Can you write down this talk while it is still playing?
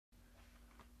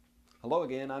Hello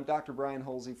again, I'm Dr. Bryan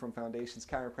Hulsey from Foundations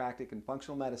Chiropractic and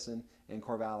Functional Medicine in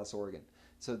Corvallis, Oregon.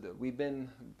 We've been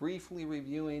briefly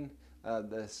reviewing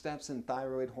the steps in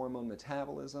thyroid hormone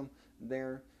metabolism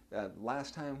there.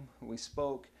 Last time we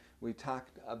spoke, we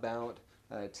talked about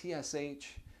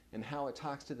TSH and how it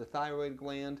talks to the thyroid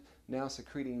gland, now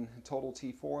secreting total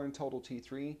T4 and total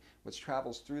T3, which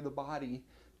travels through the body.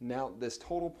 Now this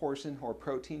total portion, or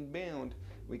protein bound,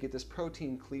 we get this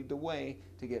protein cleaved away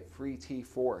to get free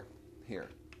T4 here.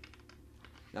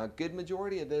 Now a good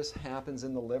majority of this happens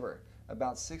in the liver.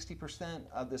 About 60%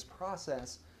 of this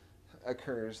process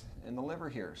occurs in the liver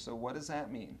here. So what does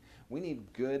that mean? We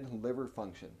need good liver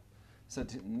function. So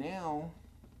now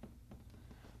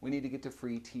we need to get to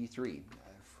free T3.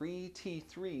 Free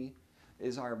T3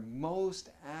 is our most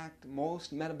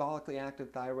metabolically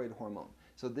active thyroid hormone.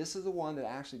 So this is the one that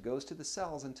actually goes to the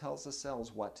cells and tells the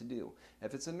cells what to do.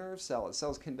 If it's a nerve cell, it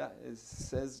says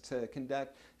to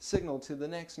conduct signal to the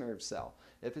next nerve cell.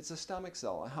 If it's a stomach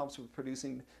cell, it helps with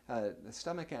producing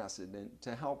stomach acid and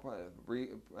to help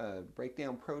break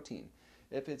down protein.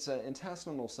 If it's an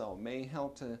intestinal cell, it may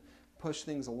help to push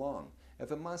things along.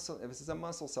 If it's a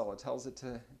muscle cell, it tells it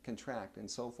to contract and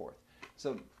so forth.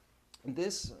 So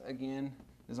this, again,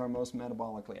 is our most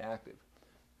metabolically active.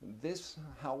 This,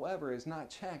 however, is not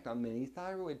checked on many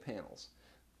thyroid panels.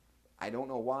 I don't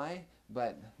know why,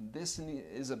 but this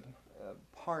is a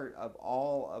part of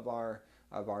all of our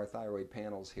thyroid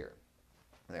panels here.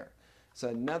 There. So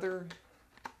another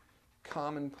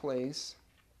common place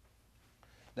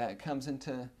that comes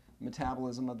into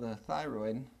metabolism of the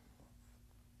thyroid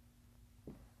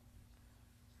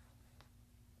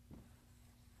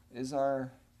is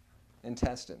our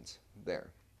intestines there.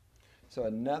 So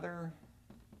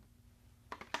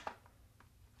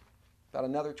about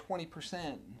another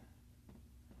 20%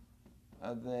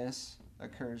 of this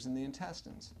occurs in the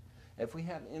intestines. If we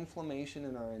have inflammation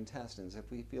in our intestines, if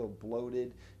we feel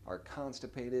bloated or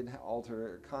constipated,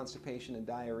 constipation and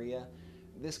diarrhea,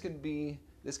 this could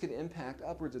impact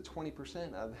upwards of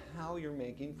 20% of how you're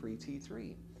making free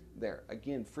T3 there.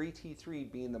 Again, free T3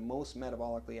 being the most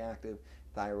metabolically active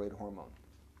thyroid hormone.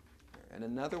 And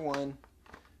another one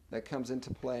that comes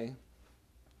into play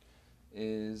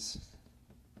is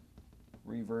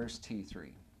reverse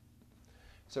T3.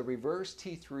 So reverse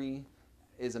T3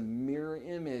 is a mirror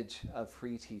image of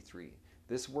free T3.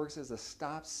 This works as a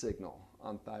stop signal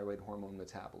on thyroid hormone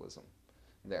metabolism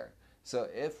there. So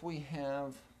if we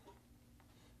have,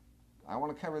 I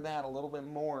want to cover that a little bit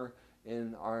more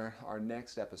in our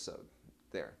next episode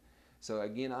there. So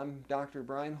again, I'm Dr.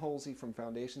 Bryan Hulsey from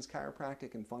Foundations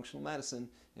Chiropractic and Functional Medicine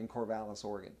in Corvallis,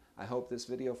 Oregon. I hope this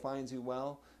video finds you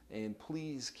well, and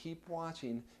please keep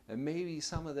watching, and maybe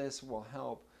some of this will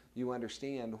help you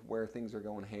understand where things are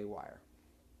going haywire.